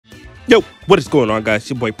Yo, what is going on, guys? It's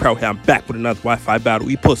your boy Prwell'Z here. I'm back with another Wi-Fi battle.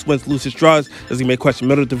 We post wins, loses, draws. As you may question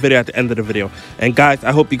middle of the video at the end of the video. And guys,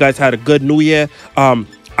 I hope you guys had a good new year. I'm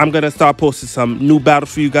gonna start posting some new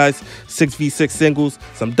battles for you guys, 6v6 singles,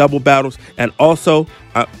 some double battles, and also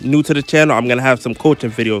new to the channel, I'm gonna have some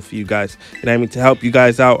coaching videos for you guys. You know what I mean, to help you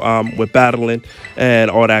guys out with battling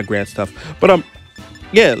and all that grand stuff. But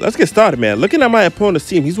yeah, let's get started, man. Looking at my opponent's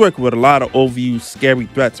team, he's working with a lot of overused, scary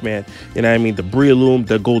threats, man. You know what I mean? The Prwell'Z,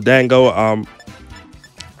 the Goldango,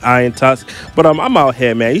 Iron Tusk. But I'm out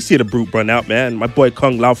here, man. You see the brute run out, man. My boy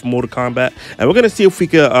Kung Lao from Mortal Kombat. And we're going to see if we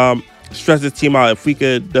could stress this team out, if we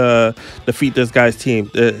could defeat this guy's team,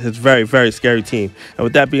 his very, very scary team. And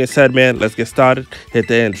with that being said, man, let's get started. Hit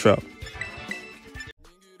the intro.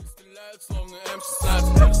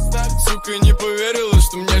 Не поверила,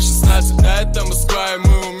 что мне 16. Это Москва, и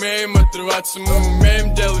мы умеем отрываться, мы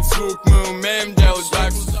умеем делать звук, мы умеем делать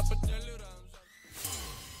так.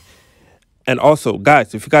 And also,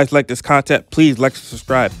 guys, if you guys like this content, please like and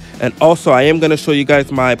subscribe. And also, I am going to show you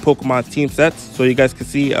guys my Pokemon team sets so you guys can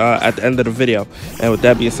see at the end of the video. And with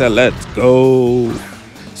that being said, let's go.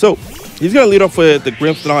 So, he's going to lead off with the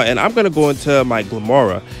Grimmsnarl, and I'm going to go into my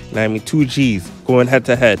Glimmora. You know what I mean? 2 Gs going head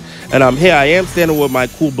to head. And here I am standing with my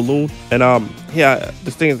cool balloon. And here,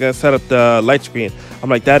 this thing is going to set up the light screen. I'm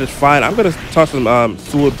like, that is fine. I'm going to toss some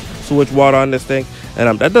sewage water on this thing.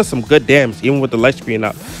 And that does some good damage, even with the light screen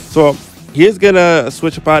up. So he's going to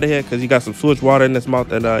switch up out of here because he got some sewage water in his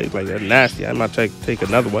mouth. And he's like, that's nasty. I'm not trying to take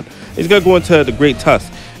another one. He's going to go into the Great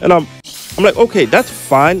Tusk. And I'm like, okay, that's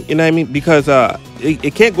fine. You know what I mean? Because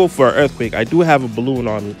it can't go for an earthquake. I do have a balloon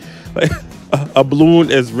on me. Like, a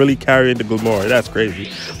balloon is really carrying the Glimmora. That's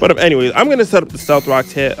crazy. But anyways, I'm going to set up the Stealth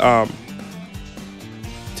Rocks here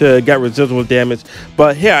to get residual damage.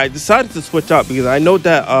 But here, I decided to switch up because I know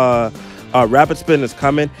that Rapid Spin is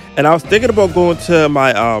coming. And I was thinking about going to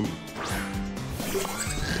my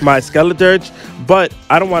my Scarlet, but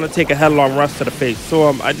I don't want to take a headlong rush to the face. So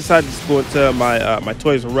I decided to go into my my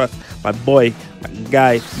Toys R Us, my boy, my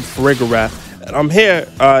guy, Prwell'Z. And I'm here,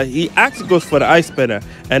 he actually goes for the Ice Spinner,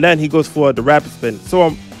 and then he goes for the Rapid Spin.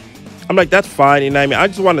 So I'm like, that's fine, you know what I mean? I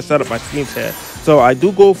just want to set up my teams here. So I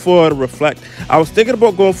do go for the Reflect. I was thinking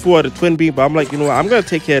about going for the Twin Beam, but I'm like, you know what? I'm going to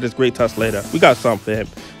take care of this Great Tusk later. We got something for him.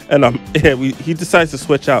 And yeah, he decides to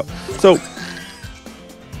switch out. So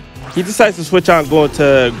he decides to switch out and go into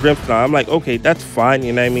Grimmsnarl. I'm like, okay, that's fine,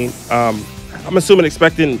 you know what I mean? I'm assuming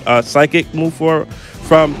expecting a Psychic move from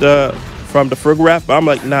the Prwell'Z, but I'm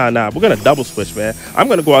like, nah, we're gonna double switch, man. I'm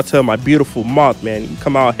gonna go out to my beautiful Moth, man. You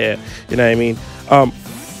come out here, you know what I mean?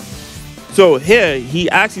 So here he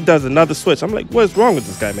actually does another switch. I'm like, what's wrong with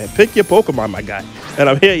this guy, man? Pick your Pokemon, my guy. And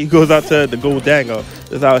I'm here, he goes out to the Goldango.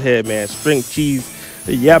 It's out here, man. String cheese,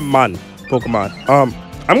 yeah, man. Pokemon.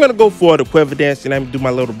 I'm gonna go for the Quiver Dance, and I'm do my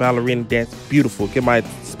little ballerina dance. Beautiful. Get my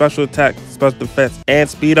special attack, special defense, and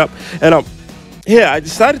speed up. And here I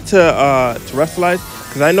decided to Terrestrialize,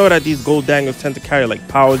 because I know that these Goldangos tend to carry like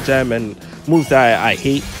Power Gem and moves that I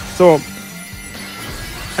hate. So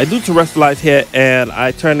I do Terrestrialize here, and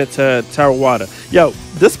I turn into Terra Water. Yo,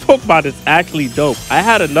 this Pokemon is actually dope. I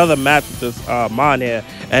had another match with this Mon here,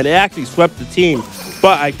 and it actually swept the team,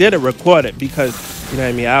 but I didn't record it because, you know what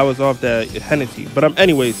I mean, I was off the Hennessy. But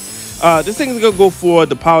anyways, this thing is gonna go for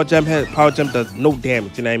the Power Gem here. Power Gem does no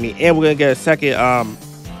damage, you know what I mean? And we're gonna get a second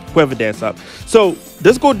Quiver Dance up. So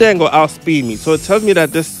this Goldango outspeed me. So it tells me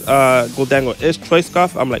that this Goldango is Choice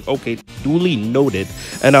Scarf. I'm like, okay, duly noted.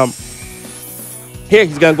 And here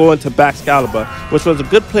he's gonna go into Back Excalibur, which was a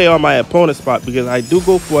good play on my opponent's spot because I do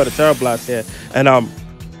go for the Terra Blast here. And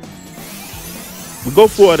we go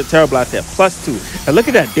for the Terra Blast here, +2. And look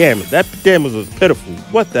at that damage. That damage was pitiful.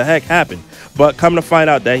 What the heck happened? But come to find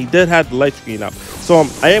out that he did have the light screen up. So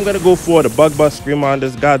I am gonna go for the Bug Buzz Scream on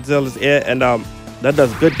this Godzilla's ear, and that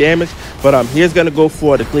does good damage. But he's gonna go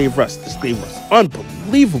for the Glaive Rust. This Glaive Rust,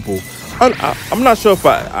 unbelievable. I'm not sure if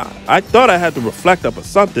I thought I had the Reflect up or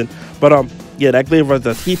something, but yeah, that Glaive Rust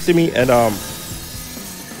does heaps to me, and the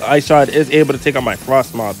Ice Shard is able to take out my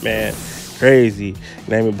Frostmoth, man. Crazy, you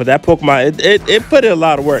know what I mean? But that Pokemon, it put in a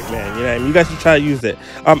lot of work, man. You know what I mean? You guys should try to use it.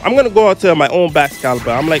 I'm gonna go out to my own Back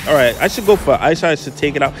Excalibur. I'm like, all right, I should go for Ice Shard. Should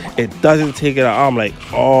take it out. It doesn't take it out. I'm like,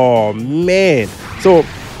 oh man. So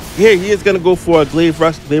here he is gonna go for a Glaive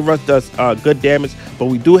Rust. Glaive Rust does good damage, but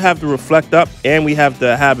we do have the Reflect up, and we have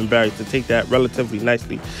the Habit Barrier to take that relatively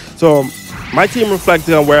nicely. So my team Reflect is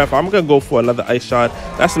gonna wear off. I'm gonna go for another Ice Shard.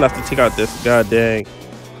 That's enough to take out this goddamn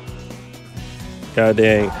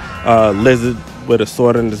lizard with a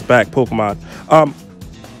sword in his back Pokemon.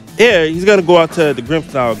 Here he's gonna go out to the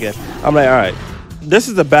Grimmsnarl again. I'm like, all right, this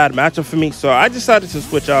is a bad matchup for me. So I decided to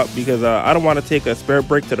switch out because I don't want to take a spirit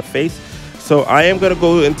break to the face. So I am gonna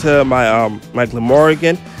go into my my Glamora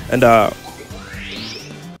again, and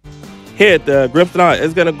here the Griffithon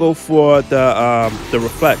is gonna go for the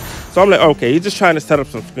reflect. So I'm like, okay, he's just trying to set up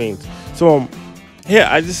some screens. So here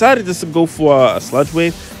I decided just to go for a sludge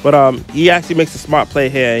wave, but he actually makes a smart play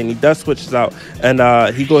here, and he does switches out, and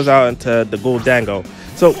he goes out into the Goldango.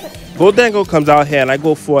 So Goldango comes out here, and I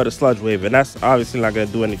go for the sludge wave, and that's obviously not gonna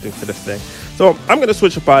do anything to this thing. So I'm gonna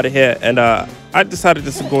switch up out of here, and I decided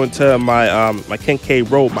just to go into my my King K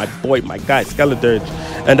Road, my boy, my guy, Scarlet,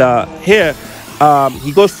 and here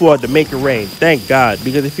he goes for the Make It Rain. Thank God,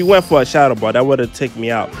 because if he went for a Shadow Ball, that would have taken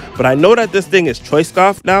me out. But I know that this thing is Choice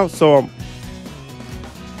Scarf now, so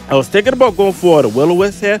I was thinking about going for the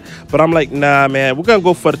Will-O-Wisp here, but I'm like, nah, man, we're gonna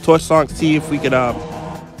go for the Torch Song, see if we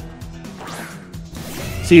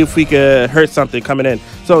could hurt something coming in.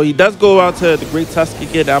 So he does go out to the Great Tusk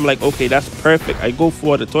again. I'm like, okay, that's perfect. I go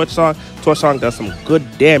for the Torch Song. Torch Song does some good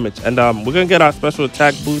damage, and we're gonna get our special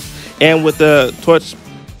attack boost. And with the Torch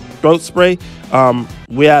Throat Spray,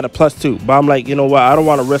 we had a +2. But I'm like, you know what? I don't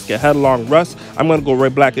want to risk a headlong rust. I'm gonna go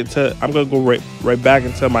right back into right back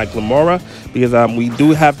into my Glamora, because we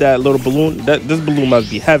do have that little balloon. This balloon must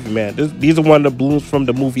be heavy, man. These are one of the balloons from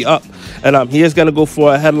the movie Up, and he is gonna go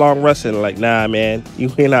for a headlong rust, and like, nah, man,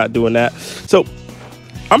 you're not doing that. So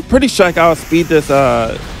I'm pretty sure I can outspeed this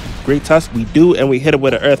Great Tusk. We do, and we hit it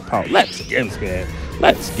with an Earth Power. Let's get, man.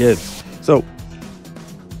 Let's get. So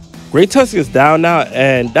Great Tusk is down now,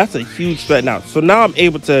 and that's a huge threat now. So now I'm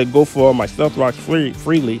able to go for my Stealth Rocks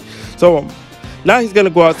freely. So now he's going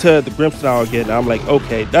to go out to the Grimmsnarl again. I'm like,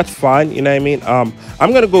 okay, that's fine. You know what I mean?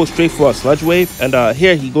 I'm going to go straight for a Sludge Wave, and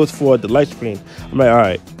here he goes for the Light Screen. I'm like, all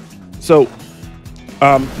right. So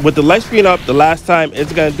with the Light Screen up the last time,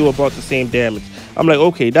 it's going to do about the same damage. I'm like,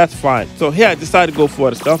 okay, that's fine. So here I decided to go for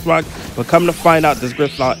the Stealth Rock, but come to find out, this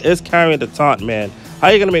Grimmsnarl is carrying the taunt, man. How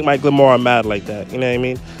are you gonna make my Glamora mad like that? You know what I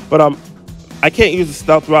mean? But I can't use the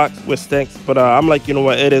Stealth Rock with Stinks, but I'm like, you know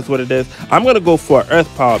what, it is what it is. I'm gonna go for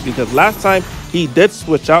Earth Power, because last time he did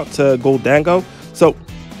switch out to Goldango. So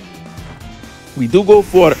we do go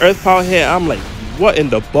for the Earth Power here. I'm like, what in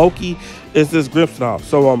the bulky is this Grimmsnarl?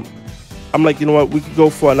 So I'm like, you know what, we could go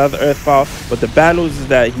for another Earth Power, but the bad news is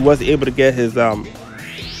that he wasn't able to get his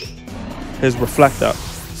Reflect up.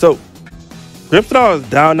 So Grimmsnarl is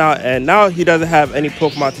down now, and now he doesn't have any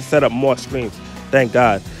Pokemon to set up more screens. Thank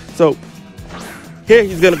God. So here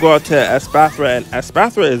he's going to go out to Espathra, and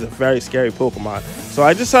Espathra is a very scary Pokemon. So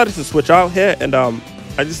I decided to switch out here, and I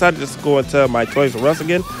decided to just go into my Toys R Us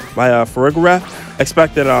again, my Farigiraf,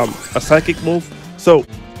 expecting a Psychic move. So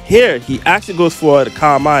here he actually goes for the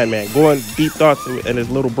Calm Mind, man, going deep thoughts in his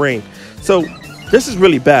little brain. So this is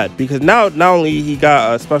really bad, because now not only he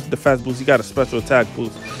got a special defense boost, he got a special attack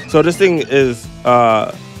boost. So this thing is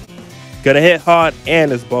gonna hit hard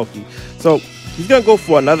and is bulky. So he's gonna go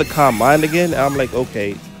for another Calm Mind again. I'm like,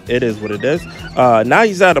 okay, it is what it is. Now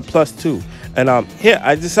he's at a +2, and here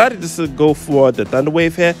I decided just to go for the Thunder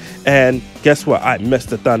Wave here, and guess what? I missed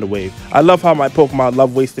the Thunder Wave. I love how my Pokemon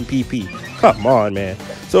love wasting PP. Come on, man.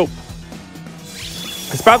 So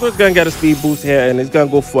Espathra's gonna get a speed boost here, and he's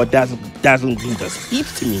gonna go for a Dazzling Gleam. That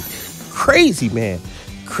speaks to me. Crazy, man.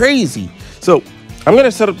 Crazy. So I'm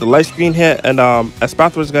gonna set up the Light Screen here, and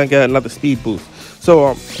Espathra's gonna get another speed boost.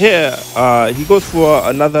 So here he goes for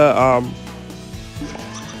another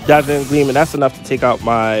Dazzling Gleam, and that's enough to take out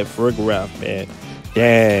my Farigiraf, man.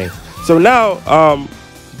 Dang. So now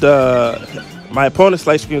my opponent's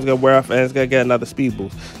Light Screen is gonna wear off, and it's gonna get another speed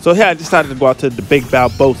boost. So here I decided to go out to the Big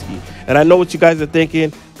Balboski. And I know what you guys are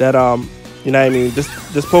thinking, that you know what I mean, this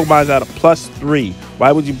Pokemon is at a +3.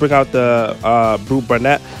 Why would you bring out the Brute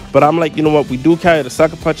Bonnet? But I'm like, you know what, we do carry the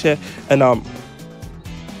Sucker Punch here, and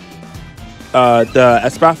the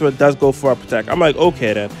Espathra does go for a Protect. I'm like,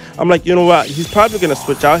 okay then. I'm like, you know what, he's probably gonna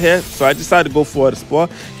switch out here, so I decided to go for the Spore.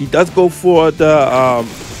 He does go for the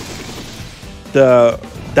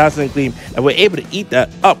Dazzling Gleam, and we're able to eat that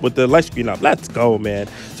up with the Light Screen up. Let's go, man.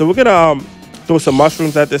 So we're gonna throw some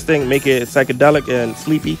mushrooms at this thing, make it psychedelic and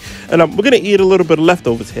sleepy, and we're gonna eat a little bit of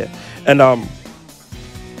leftovers here. And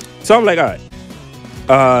so I'm like, all right,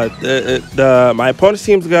 my opponent's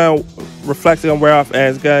team's gonna Reflect, gonna wear off,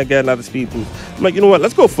 and it's gonna get another speed boost. I'm like, you know what,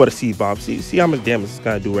 let's go for the Seed Bomb. See how much damage it's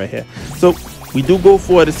gonna do right here. So we do go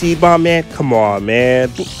for the Seed Bomb, man. Come on,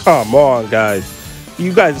 man. Come on, guys.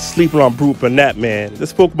 You guys are sleeping on Brute Bonnet, man.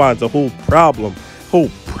 This Pokemon's a whole problem.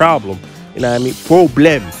 You know what I mean?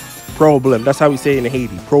 Problem. That's how we say it in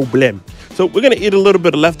Haiti. Problem. So we're gonna eat a little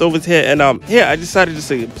bit of leftovers here, and here I decided just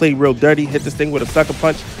to play real dirty, hit this thing with a Sucker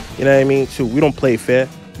Punch. You know what I mean? Shoot, we don't play fair.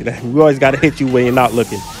 You know, we always got to hit you when you're not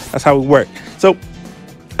looking. That's how we work. So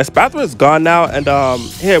a spatula is gone now, and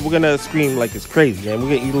here we're gonna scream like it's crazy, and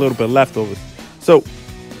we're gonna eat a little bit of leftovers. So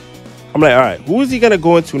I'm like, all right, who is he gonna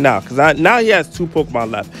go into now? Because now he has 2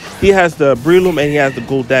 Pokemon left. He has the Breloom and he has the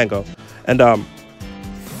Goldango, and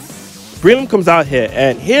Breloom comes out here,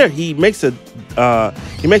 and here he makes a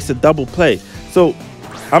double play. So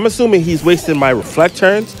I'm assuming he's wasting my reflect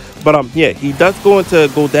turns, but yeah, he does go into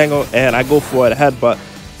Goldango, and I go for a headbutt,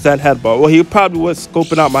 Zen headbutt. Well, he probably was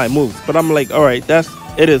scoping out my moves, but I'm like, all right,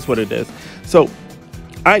 it is what it is. So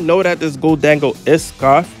I know that this Goldango is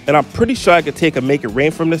Scarf, and I'm pretty sure I could take a Make It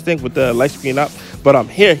Rain from this thing with the light screen up. But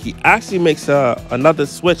here he actually makes another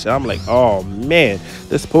switch, and I'm like, oh man,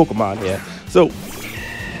 this Pokemon here. So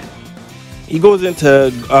he goes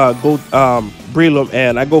into Breloom,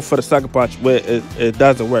 and I go for the Sucker Punch where it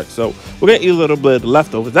doesn't work. So we're gonna eat a little bit of the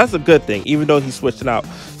leftovers. That's a good thing, even though he's switching out.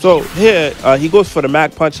 So here he goes for the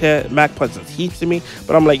Mac Punch here. Mac Punch is heaps to me,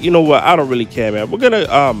 but I'm like, you know what? I don't really care, man. We're gonna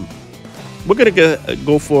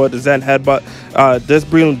go for the Zen headbutt. This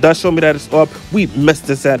Breloom does show me that it's up. We missed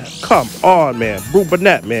the Zen. Come on, man.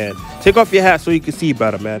 Bonnet, man. Take off your hat so you can see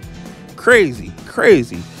better, man. Crazy.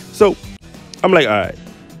 So I'm like, all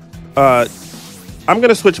right. I'm going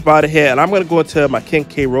to switch up out of here, and I'm going to go into my King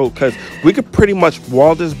K Road, because we could pretty much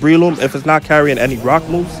wall this Breloom if it's not carrying any rock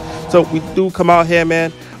moves. So we do come out here,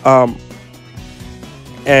 man.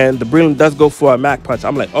 And the Breloom does go for a Mac Punch.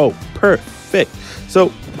 I'm like, oh, perfect. So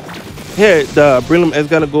here, the Breloom is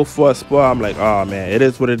going to go for a Spore. I'm like, oh, man, it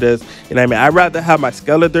is what it is. You know what I mean? I'd rather have my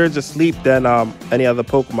Scarlet just sleep than any other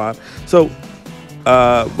Pokemon. So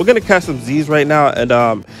we're going to catch some Z's right now.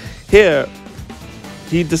 And here,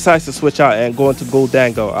 he decides to switch out and go into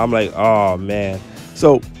Goldango. I'm like, oh, man.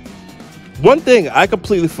 So one thing I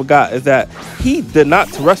completely forgot is that he did not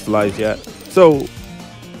terrestrialize yet. So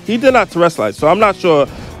he did not terrestrialize. So I'm not sure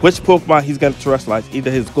which Pokemon he's going to terrestrialize.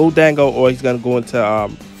 Either his Goldango or he's going to go into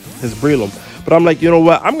his Breloom. But I'm like, you know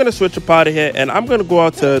what? I'm going to switch up out of here, and I'm going to go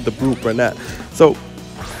out to the Bonnet. So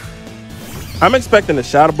I'm expecting a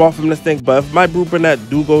Shadow Ball from this thing, but if my Bonnet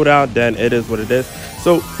do go down, then it is what it is.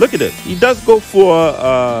 So look at this. He does go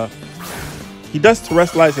for he does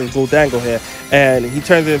terrestrialize his Goldango here, and he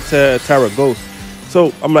turns into Terra Ghost.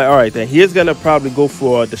 So I'm like, all right, then he is gonna probably go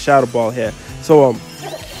for the Shadow Ball here. So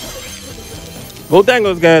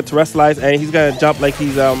Goldango is gonna terrestrialize, and he's gonna jump like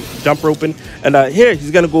he's jump roping, and here he's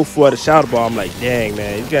gonna go for the Shadow Ball. I'm like, dang,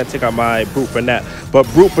 man, he's gonna take out my Bonnet. But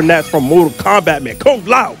Bonnet's from Mortal Kombat, man. Kung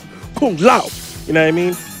Lao. You know what I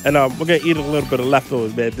mean? And we're gonna eat a little bit of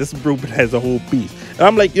leftovers, man. This Bonnet has a whole beast. And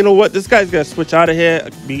I'm like, you know what? This guy's gonna switch out of here,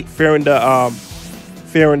 fearing the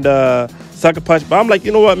Sucker Punch. But I'm like,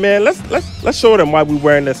 you know what, man? Let's show them why we're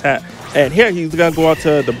wearing this hat. And here he's gonna go out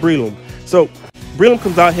to the Breloom. So Breloom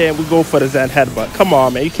comes out here, and we go for the Zen headbutt. Come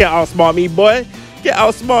on, man. You can't outsmart me, boy. Get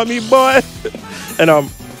outsmart me, boy. And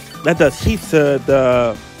that does heaps to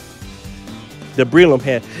the Breloom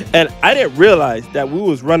here. And I didn't realize that we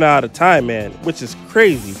was running out of time, man, which is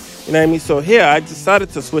crazy. You know what I mean? So here I decided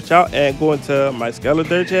to switch out and go into my Scarlet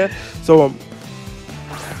here. So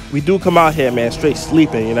we do come out here, man, straight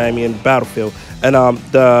sleeping, you know what I mean, in the battlefield. And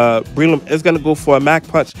the Breloom is gonna go for a Mac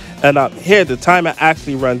Punch. And here the timer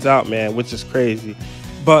actually runs out, man, which is crazy.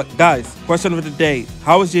 But guys, question of the day: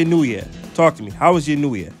 how was your New Year? Talk to me. How was your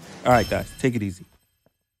New Year? All right, guys, take it easy.